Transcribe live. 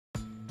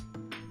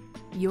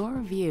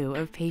Your view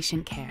of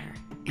patient care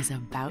is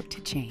about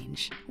to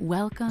change.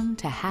 Welcome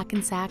to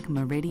Hackensack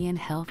Meridian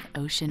Health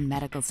Ocean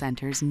Medical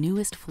Center's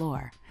newest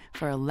floor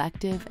for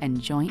elective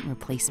and joint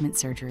replacement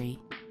surgery.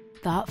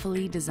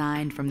 Thoughtfully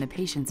designed from the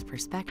patient's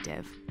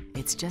perspective,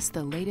 it's just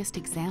the latest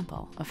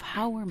example of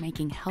how we're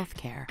making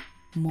healthcare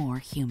more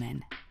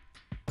human.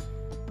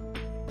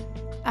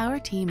 Our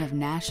team of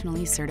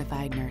nationally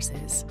certified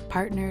nurses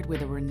partnered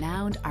with a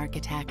renowned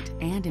architect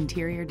and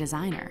interior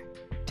designer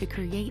to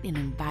create an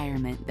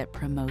environment that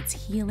promotes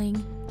healing,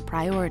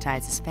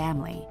 prioritizes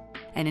family,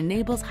 and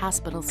enables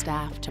hospital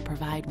staff to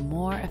provide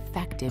more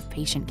effective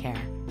patient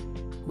care.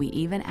 We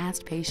even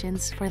asked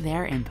patients for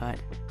their input.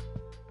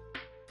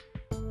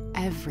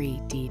 Every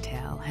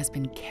detail has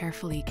been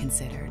carefully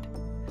considered.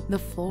 The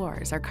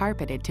floors are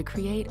carpeted to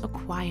create a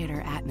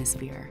quieter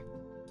atmosphere.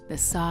 The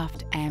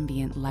soft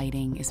ambient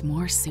lighting is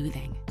more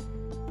soothing.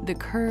 The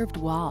curved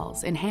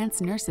walls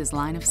enhance nurses'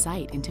 line of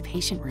sight into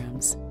patient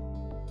rooms.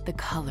 The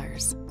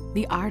colors,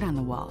 the art on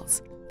the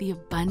walls, the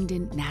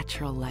abundant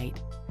natural light,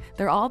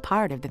 they're all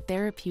part of the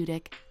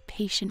therapeutic,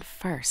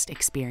 patient-first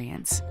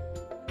experience.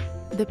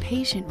 The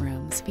patient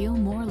rooms feel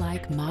more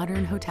like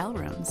modern hotel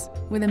rooms,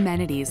 with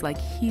amenities like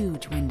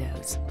huge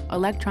windows,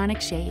 electronic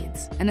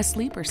shades, and a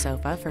sleeper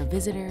sofa for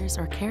visitors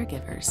or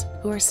caregivers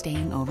who are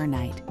staying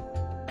overnight.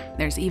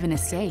 There's even a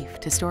safe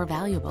to store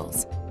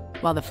valuables,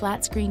 while the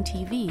flat-screen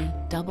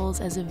TV doubles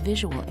as a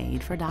visual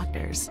aid for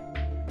doctors.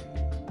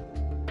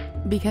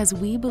 Because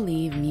we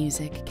believe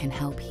music can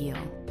help heal,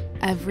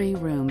 every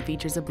room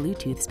features a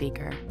Bluetooth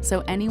speaker,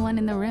 so anyone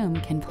in the room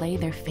can play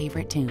their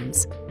favorite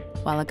tunes,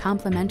 while a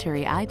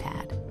complimentary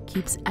iPad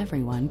keeps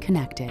everyone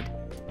connected.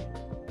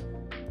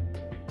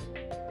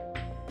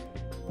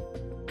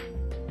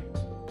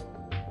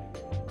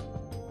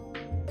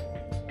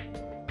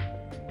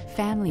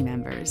 Family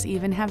members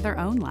even have their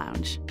own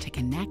lounge to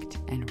connect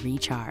and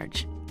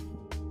recharge.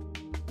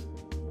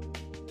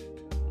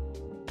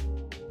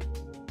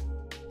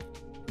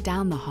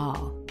 Down the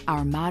hall,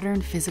 our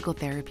modern physical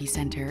therapy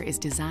center is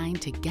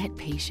designed to get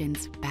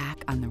patients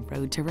back on the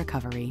road to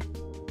recovery.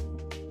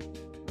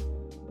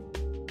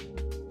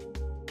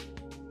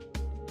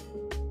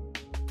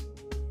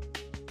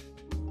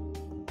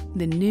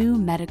 The new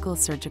medical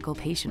surgical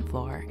patient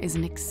floor is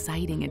an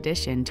exciting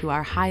addition to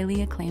our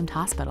highly acclaimed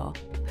hospital.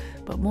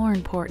 But more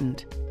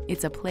important,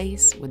 it's a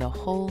place with a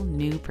whole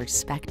new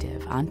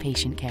perspective on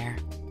patient care.